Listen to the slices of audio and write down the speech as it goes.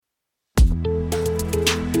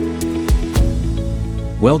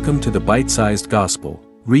Welcome to the Bite-Sized Gospel.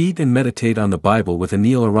 Read and meditate on the Bible with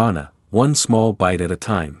Anil Arana, one small bite at a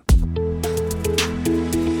time.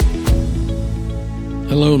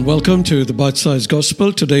 Hello and welcome to the Bite-Sized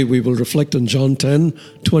Gospel. Today we will reflect on John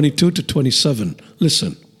 10:22-27.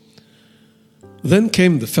 Listen. Then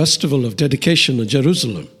came the festival of dedication in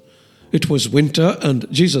Jerusalem. It was winter and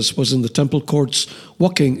Jesus was in the temple courts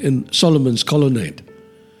walking in Solomon's colonnade.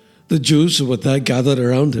 The Jews who were there gathered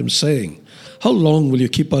around him saying, "How long will you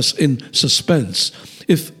keep us in suspense?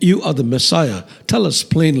 If you are the Messiah, tell us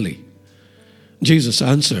plainly." Jesus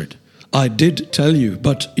answered, "I did tell you,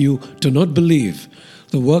 but you do not believe.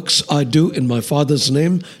 The works I do in my Father's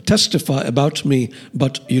name testify about me,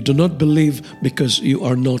 but you do not believe because you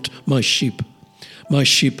are not my sheep. My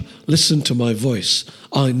sheep listen to my voice.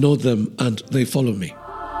 I know them and they follow me."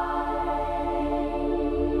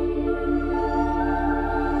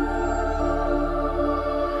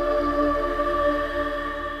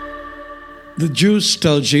 The Jews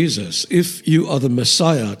tell Jesus, "If you are the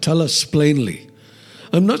Messiah, tell us plainly."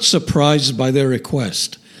 I'm not surprised by their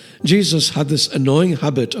request. Jesus had this annoying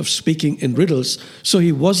habit of speaking in riddles, so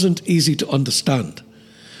he wasn't easy to understand.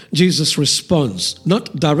 Jesus responds,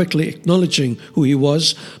 not directly acknowledging who he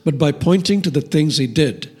was, but by pointing to the things he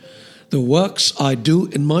did. "The works I do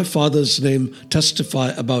in my Father's name testify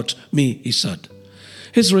about me," he said.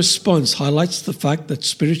 His response highlights the fact that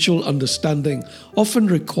spiritual understanding often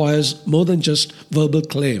requires more than just verbal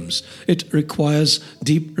claims. It requires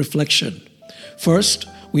deep reflection. First,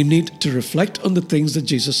 we need to reflect on the things that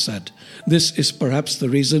Jesus said. This is perhaps the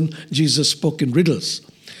reason Jesus spoke in riddles.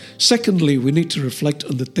 Secondly, we need to reflect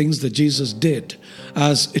on the things that Jesus did.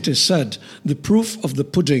 As it is said, the proof of the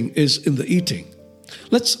pudding is in the eating.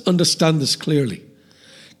 Let's understand this clearly.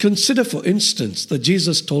 Consider, for instance, that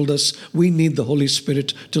Jesus told us we need the Holy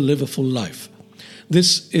Spirit to live a full life.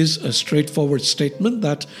 This is a straightforward statement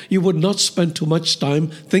that you would not spend too much time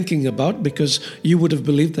thinking about because you would have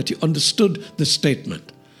believed that you understood the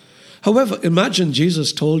statement. However, imagine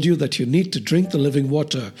Jesus told you that you need to drink the living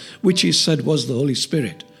water, which he said was the Holy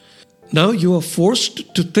Spirit. Now you are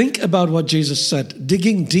forced to think about what Jesus said,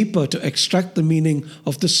 digging deeper to extract the meaning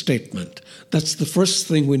of the statement. That's the first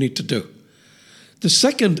thing we need to do. The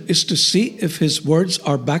second is to see if his words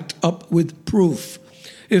are backed up with proof.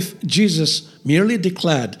 If Jesus merely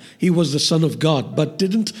declared he was the Son of God but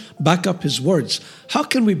didn't back up his words, how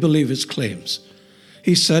can we believe his claims?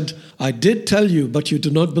 He said, "I did tell you, but you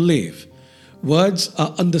do not believe." Words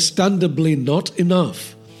are understandably not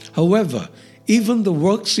enough. However, even the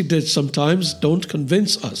works he did sometimes don't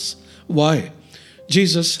convince us. Why?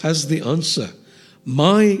 Jesus has the answer.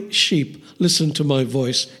 "My sheep listen to my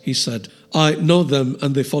voice," he said. "I know them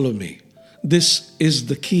and they follow me." This is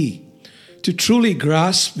the key. To truly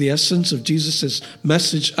grasp the essence of Jesus'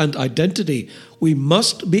 message and identity, we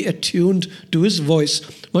must be attuned to his voice,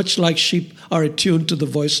 much like sheep are attuned to the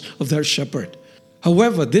voice of their shepherd.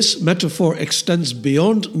 However, this metaphor extends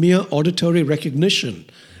beyond mere auditory recognition.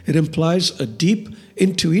 It implies a deep,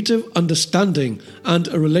 intuitive understanding and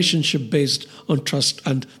a relationship based on trust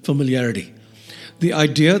and familiarity. The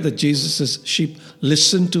idea that Jesus' sheep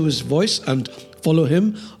listen to his voice and follow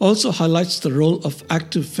him also highlights the role of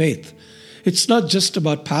active faith. It's not just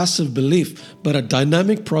about passive belief, but a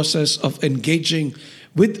dynamic process of engaging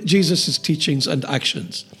with Jesus' teachings and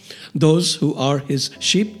actions. Those who are his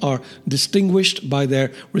sheep are distinguished by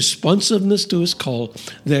their responsiveness to his call,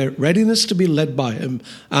 their readiness to be led by him,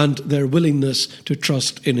 and their willingness to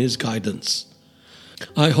trust in his guidance.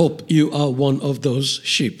 I hope you are one of those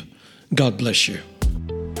sheep. God bless you.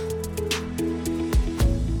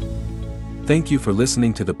 Thank you for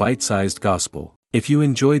listening to the Bite-Sized Gospel. If you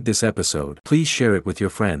enjoyed this episode, please share it with your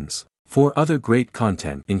friends. For other great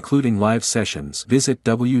content, including live sessions, visit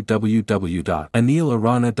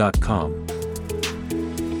www.anilarana.com.